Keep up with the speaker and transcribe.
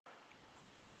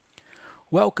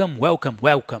Welcome, welcome,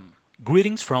 welcome.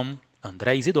 Greetings from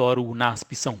André Isidoro,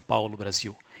 UNASP, São Paulo,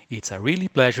 Brasil. It's a really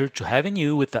pleasure to having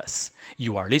you with us.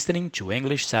 You are listening to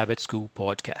English Sabbath School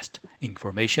podcast,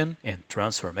 Information and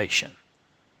Transformation.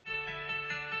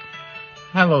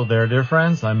 Hello there, dear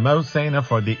friends. I'm Mo Sena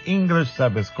for the English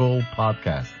Sabbath School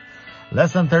podcast.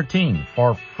 Lesson 13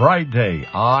 for Friday.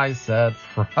 I said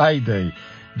Friday,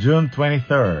 June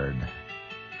 23rd.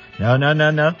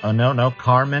 No.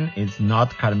 Carmen, it's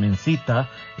not Carmencita.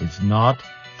 It's not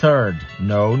third.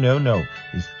 No.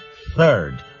 It's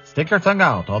third. Stick your tongue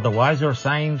out. Otherwise, you're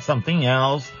saying something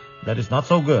else that is not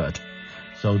so good.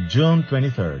 So, June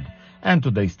 23rd. And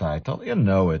today's title, you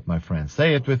know it, my friends.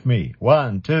 Say it with me.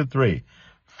 1, 2, 3.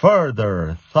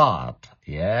 Further thought.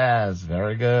 Yes,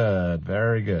 very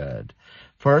good.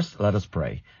 First, let us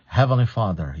pray. Heavenly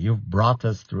Father, you've brought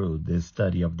us through this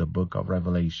study of the book of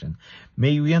Revelation.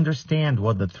 May we understand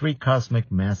what the three cosmic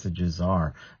messages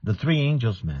are, the three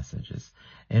angels' messages.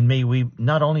 And may we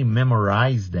not only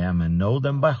memorize them and know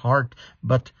them by heart,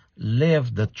 but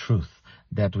live the truth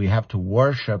that we have to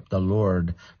worship the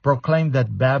Lord, proclaim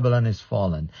that Babylon is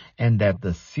fallen, and that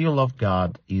the seal of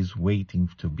God is waiting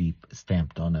to be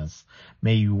stamped on us.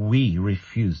 May we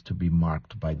refuse to be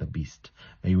marked by the beast.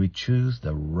 May we choose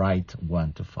the right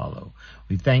one to follow.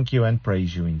 We thank you and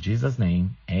praise you in Jesus'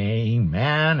 name.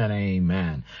 Amen and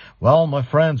amen. Well, my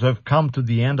friends, we've come to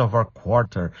the end of our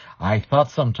quarter. I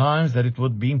thought sometimes that it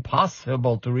would be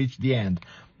impossible to reach the end.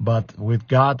 But with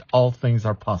God, all things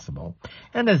are possible.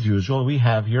 And as usual, we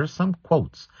have here some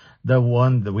quotes.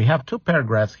 We have two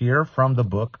paragraphs here from the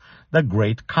book, The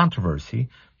Great Controversy,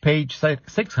 page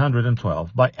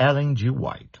 612 by Ellen G.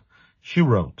 White. She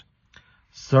wrote,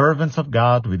 "Servants of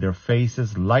God with their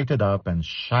faces lighted up and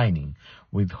shining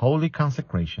with holy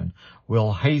consecration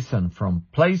will hasten from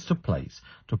place to place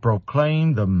to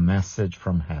proclaim the message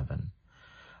from heaven.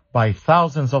 By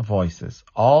thousands of voices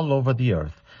all over the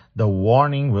earth, the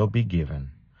warning will be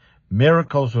given.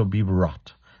 Miracles will be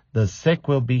wrought. The sick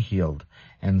will be healed,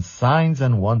 and signs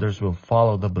and wonders will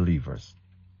follow the believers.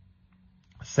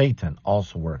 Satan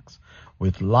also works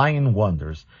with lying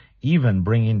wonders, even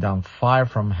bringing down fire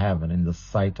from heaven in the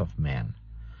sight of men.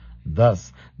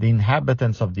 Thus, the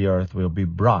inhabitants of the earth will be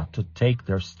brought to take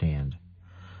their stand.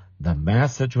 The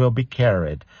message will be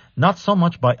carried not so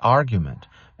much by argument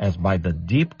as by the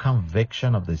deep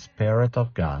conviction of the Spirit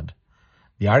of God.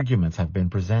 The arguments have been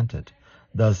presented.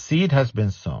 The seed has been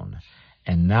sown,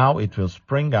 and now it will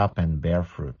spring up and bear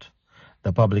fruit.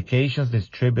 The publications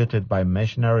distributed by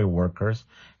missionary workers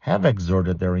have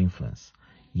exerted their influence.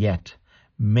 Yet,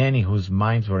 many whose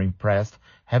minds were impressed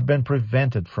have been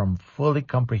prevented from fully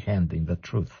comprehending the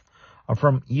truth or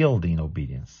from yielding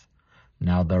obedience.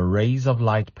 Now the rays of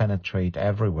light penetrate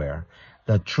everywhere.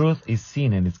 The truth is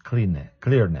seen in its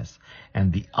clearness,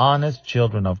 and the honest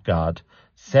children of God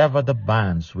sever the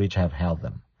bands which have held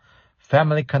them.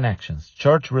 Family connections,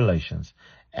 church relations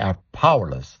are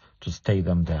powerless to stay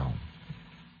them down.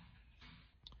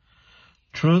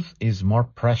 Truth is more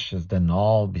precious than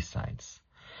all besides.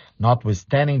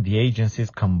 Notwithstanding the agencies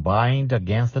combined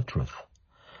against the truth,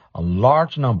 a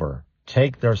large number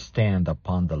take their stand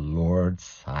upon the Lord's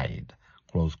side."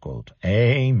 Close quote.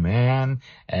 Amen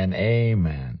and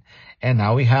amen. And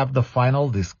now we have the final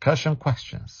discussion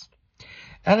questions.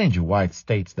 Ellen G. White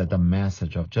states that the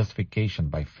message of justification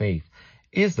by faith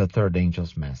is the third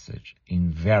angel's message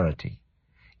in Verity.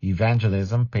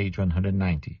 Evangelism, page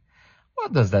 190.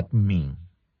 What does that mean?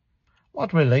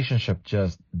 What relationship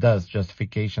does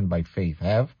justification by faith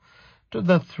have to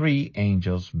the three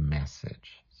angels'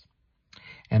 message?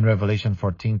 And Revelation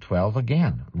 14:12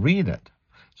 again. Read it.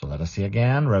 So let us see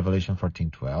again, Revelation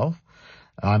 14:12.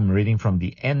 I'm reading from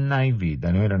the NIV,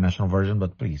 the New International Version,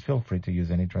 but please feel free to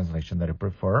use any translation that you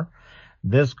prefer.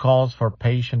 "This calls for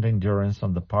patient endurance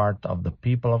on the part of the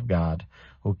people of God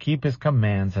who keep his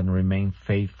commands and remain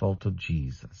faithful to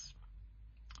Jesus."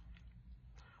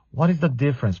 What is the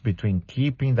difference between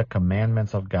keeping the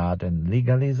commandments of God and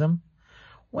legalism?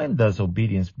 When does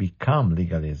obedience become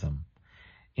legalism?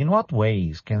 In what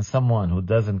ways can someone who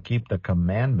doesn't keep the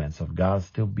commandments of God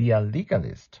still be a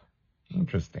legalist?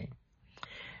 Interesting.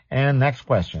 And next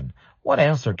question. What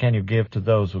answer can you give to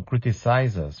those who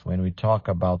criticize us when we talk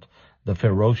about the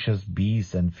ferocious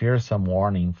beasts and fearsome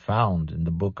warning found in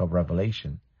the book of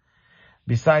Revelation?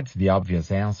 Besides the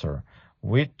obvious answer,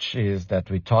 which is that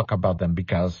we talk about them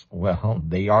because, well,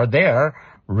 they are there,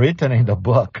 written in the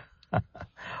book.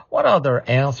 What other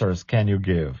answers can you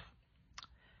give?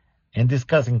 In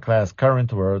discussing class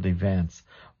current world events,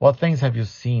 what things have you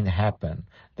seen happen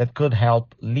that could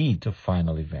help lead to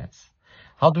final events?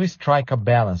 How do we strike a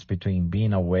balance between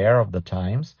being aware of the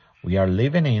times we are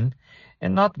living in,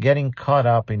 and not getting caught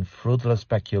up in fruitless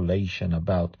speculation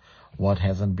about what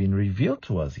hasn't been revealed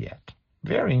to us yet.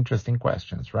 Very interesting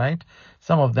questions, right?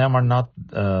 Some of them are not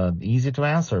easy to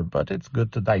answer, but it's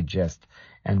good to digest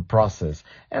and process.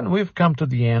 And we've come to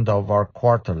the end of our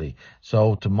quarterly.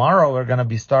 So tomorrow we're going to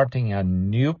be starting a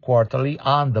new quarterly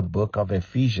on the book of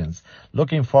Ephesians.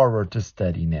 Looking forward to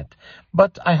studying it.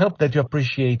 But I hope that you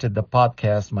appreciated the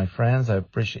podcast, my friends.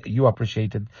 You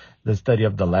appreciated the study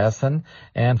of the lesson.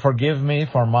 And forgive me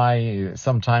for my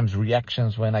sometimes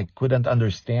reactions when I couldn't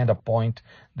understand a point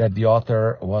that the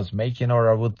author was making,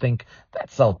 or I would think,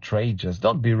 that's outrageous.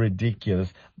 Don't be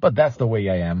ridiculous. But that's the way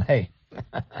I am. Hey.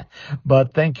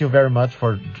 But thank you very much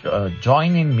for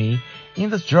joining me in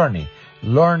this journey,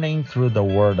 learning through the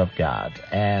Word of God.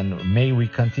 And may we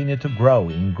continue to grow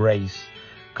in grace,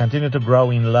 continue to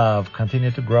grow in love, continue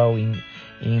to grow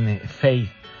in faith,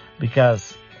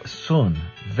 because soon,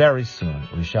 very soon,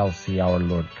 we shall see our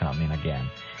Lord coming again.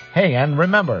 Hey, and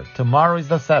remember, tomorrow is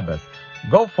the Sabbath.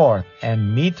 Go forth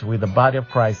and meet with the body of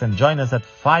Christ and join us at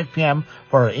 5 p.m.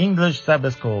 for our English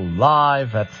Sabbath School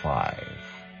live at 5.